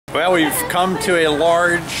Well, we've come to a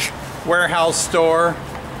large warehouse store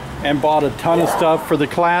and bought a ton of stuff for the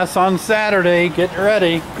class on Saturday. Getting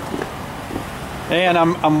ready. And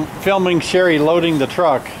I'm filming Sherry loading the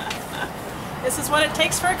truck. This is what it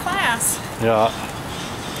takes for a class. Yeah.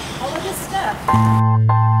 All of this stuff.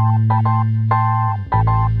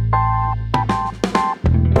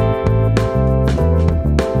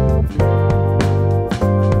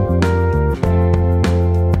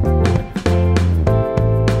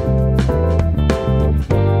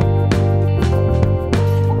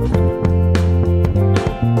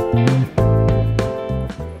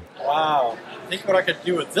 Wow. Think what I could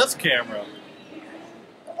do with this camera.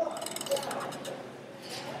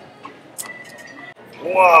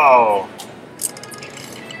 Whoa!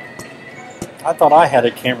 I thought I had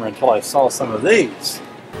a camera until I saw some of these.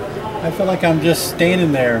 I feel like I'm just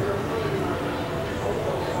standing there.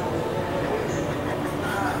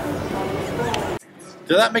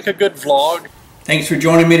 Did that make a good vlog? Thanks for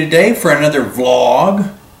joining me today for another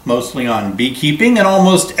vlog, mostly on beekeeping, an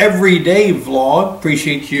almost everyday vlog.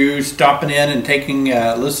 Appreciate you stopping in and taking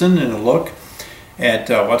a listen and a look at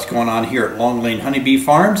what's going on here at Long Lane Honeybee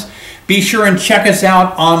Farms. Be sure and check us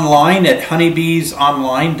out online at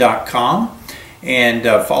honeybeesonline.com and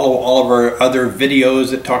follow all of our other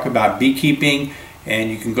videos that talk about beekeeping. And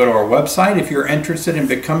you can go to our website if you're interested in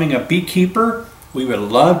becoming a beekeeper. We would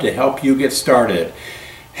love to help you get started.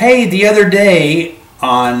 Hey, the other day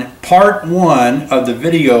on part 1 of the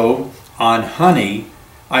video on honey,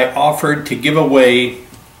 I offered to give away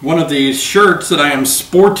one of these shirts that I am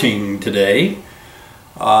sporting today.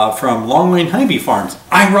 From Long Lane Honeybee Farms.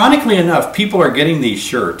 Ironically enough, people are getting these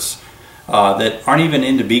shirts that aren't even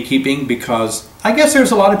into beekeeping, because I guess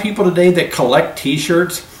there's a lot of people today that collect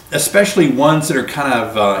t-shirts, especially ones that are kind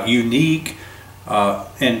of unique.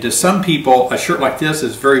 And to some people, a shirt like this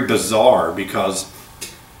is very bizarre because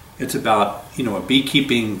it's about, you know, a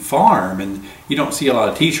beekeeping farm, and you don't see a lot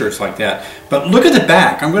of t-shirts like that. But look at the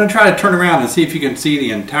back. I'm going to try to turn around and see if you can see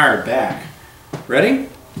the entire back. Ready?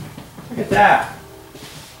 Look at that.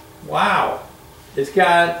 Wow, it's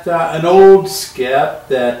got an old skep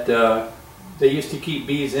that they used to keep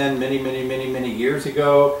bees in many years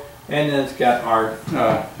ago, and then it's got our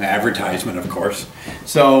advertisement, of course.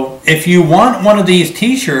 So if you want one of these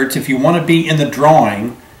t-shirts, if you want to be in the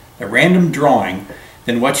drawing, a random drawing,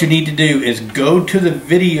 then what you need to do is go to the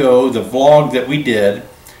video, the vlog that we did.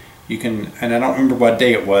 You can, and I don't remember what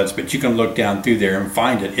day it was, but you can look down through there and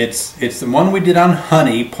find it. It's the one we did on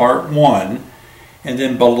honey, part 1. And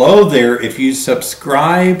then below there, if you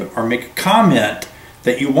subscribe or make a comment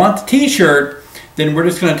that you want the t-shirt, then we're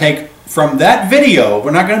just going to take from that video.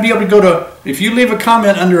 We're not going to be able to go to, if you leave a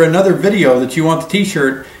comment under another video that you want the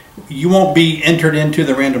t-shirt, you won't be entered into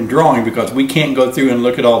the random drawing, because we can't go through and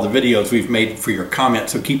look at all the videos we've made for your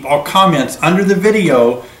comments. So keep all comments under the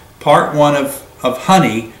video, part 1 of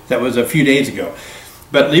honey, that was a few days ago.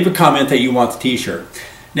 But leave a comment that you want the t-shirt.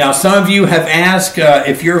 Now, some of you have asked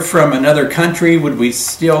if you're from another country, would we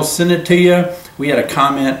still send it to you? We had a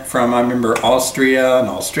comment from, I remember, Austria and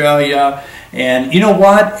Australia. And you know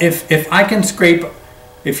what? If I can scrape,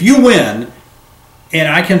 if you win, and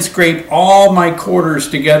I can scrape all my quarters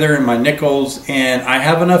together and my nickels, and I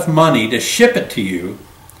have enough money to ship it to you,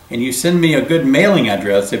 and you send me a good mailing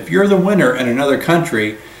address, if you're the winner in another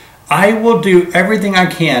country, I will do everything I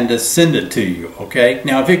can to send it to you, okay?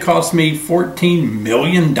 Now, if it costs me $14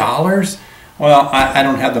 million, well, I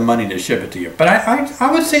don't have the money to ship it to you. But I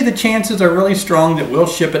would say the chances are really strong that we'll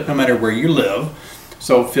ship it no matter where you live.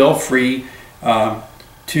 So feel free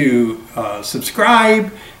to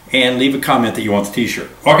subscribe and leave a comment that you want the t-shirt.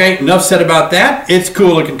 Okay, enough said about that. It's a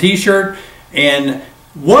cool looking t-shirt. And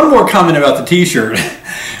one more comment about the t-shirt.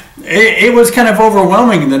 It was kind of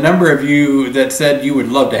overwhelming, the number of you that said you would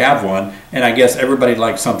love to have one, and I guess everybody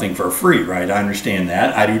likes something for free, right? I understand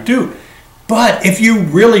that. I do too. But if you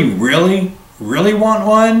really want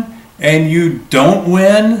one and you don't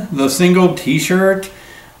win the single t-shirt,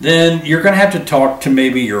 then you're going to have to talk to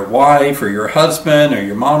maybe your wife or your husband or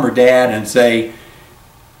your mom or dad and say,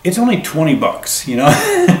 it's only 20 bucks, you know?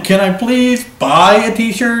 Can I please buy a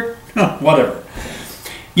t-shirt? Whatever.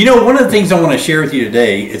 You know, one of the things I want to share with you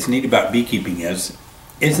today, it's neat about beekeeping is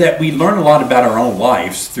that we learn a lot about our own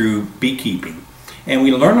lives through beekeeping. And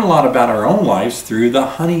we learn a lot about our own lives through the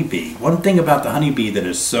honeybee. One thing about the honeybee that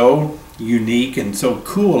is so unique and so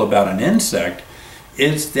cool about an insect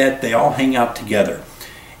is that they all hang out together.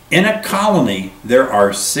 In a colony, there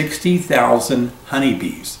are 60,000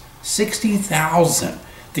 honeybees. 60,000.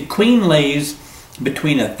 The queen lays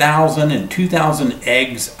between 1,000 and 2,000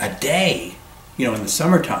 eggs a day, you know, in the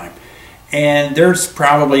summertime. And there's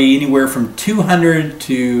probably anywhere from 200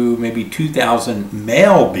 to maybe 2,000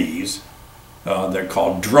 male bees. They're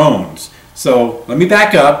called drones. So let me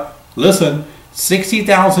back up. Listen,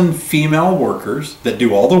 60,000 female workers that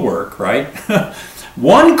do all the work, right?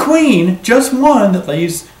 One queen, just one, that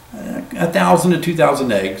lays 1,000 to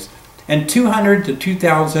 2,000 eggs, and 200 to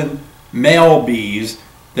 2,000 male bees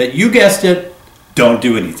that, you guessed it, don't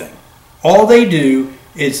do anything. All they do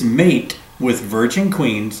is mate with virgin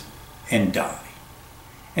queens and die.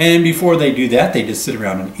 And before they do that, they just sit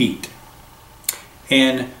around and eat.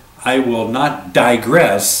 And I will not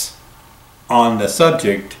digress on the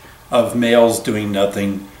subject of males doing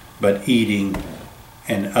nothing but eating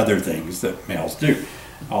and other things that males do.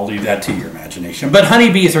 I'll leave that to your imagination. But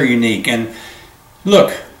honeybees are unique. And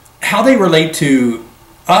look, how they relate to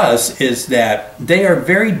us is that they are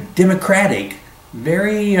very democratic,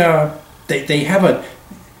 they have a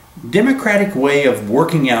democratic way of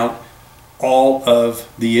working out all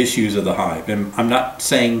of the issues of the hive. And I'm not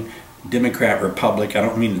saying Democrat, Republic, I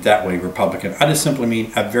don't mean it that way, Republican. I just simply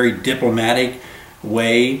mean a very diplomatic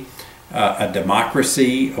way, a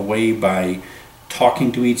democracy, a way by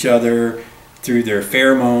talking to each other through their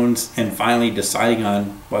pheromones and finally deciding on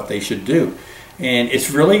what they should do. And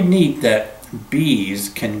it's really neat that bees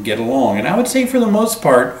can get along. And I would say for the most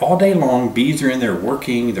part, all day long, bees are in there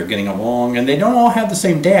working, they're getting along, and they don't all have the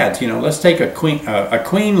same dads. You know, let's take a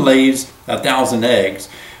queen lays 1,000 eggs.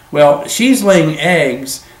 Well, she's laying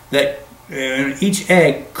eggs that each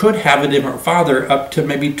egg could have a different father, up to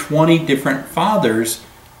maybe 20 different fathers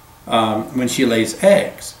when she lays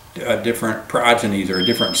eggs, different progenies or a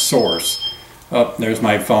different source. Oh, there's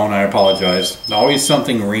my phone, I apologize. Always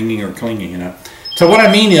something ringing or clinging, you know. So what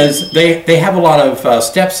I mean is they have a lot of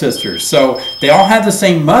stepsisters. So they all have the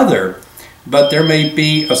same mother, but there may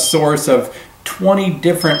be a source of 20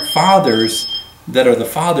 different fathers that are the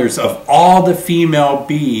fathers of all the female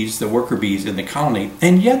bees, the worker bees in the colony,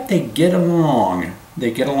 and yet they get along.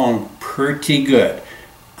 They get along pretty good.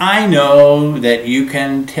 I know that you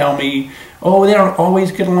can tell me, oh, they don't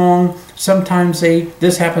always get along. Sometimes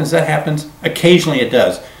this happens, that happens. Occasionally it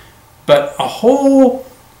does. But a whole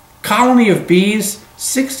colony of bees,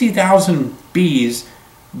 60,000 bees,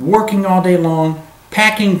 working all day long,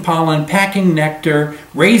 packing pollen, packing nectar,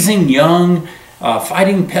 raising young,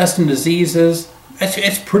 fighting pests and diseases.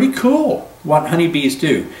 It's pretty cool what honeybees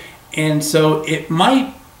do. And so it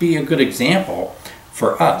might be a good example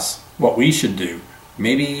for us, what we should do.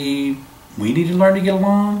 Maybe we need to learn to get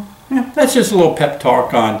along. Yeah, that's just a little pep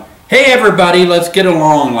talk on, hey everybody, let's get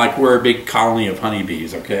along like we're a big colony of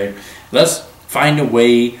honeybees, okay? Let's find a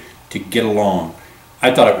way to get along.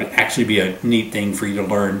 I thought it would actually be a neat thing for you to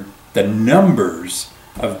learn the numbers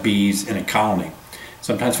of bees in a colony.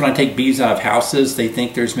 Sometimes when I take bees out of houses, they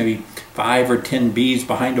think there's maybe 5 or 10 bees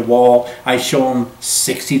behind a wall. I show them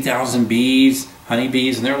 60,000 bees,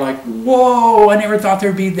 honeybees, and they're like, whoa, I never thought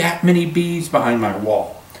there'd be that many bees behind my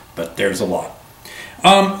wall. But there's a lot.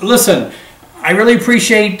 Listen, I really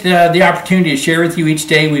appreciate the opportunity to share with you each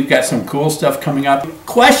day. We've got some cool stuff coming up.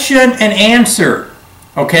 Question and answer,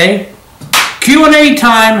 okay? Q&A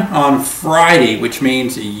time on Friday, which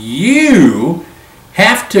means you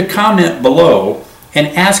have to comment below and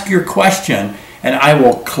ask your question, and I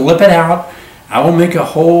will clip it out. I will make a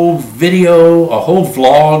whole video, a whole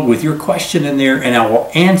vlog with your question in there, and I will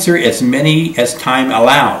answer as many as time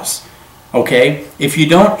allows. Okay? If you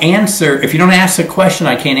don't ask the question,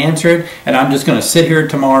 I can't answer it, and I'm just going to sit here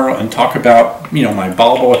tomorrow and talk about, you know, my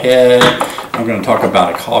bobblehead. I'm going to talk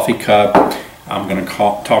about a coffee cup. I'm going to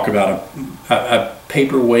talk about a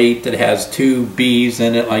paperweight that has 2 bees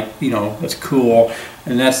in it, like, you know, that's cool.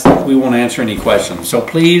 And we won't answer any questions. So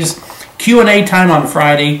please, Q&A time on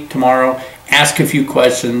Friday, tomorrow. Ask a few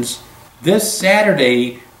questions. This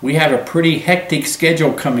Saturday, we have a pretty hectic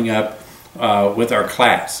schedule coming up with our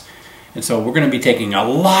class. And so we're going to be taking a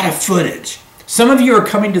lot of footage. Some of you are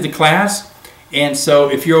coming to the class, and so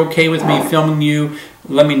if you're okay with me filming you,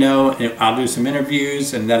 let me know, and I'll do some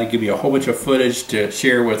interviews, and that'll give you a whole bunch of footage to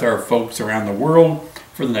share with our folks around the world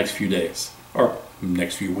for the next few days, or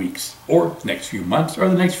next few weeks, or next few months, or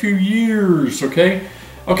the next few years, okay?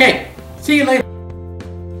 Okay, see you later.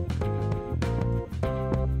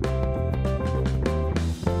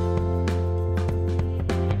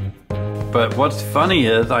 But what's funny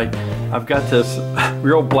is I've got this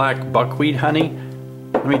real black buckwheat honey.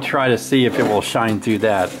 Let me try to see if it will shine through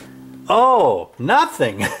that. Oh,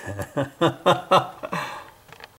 nothing.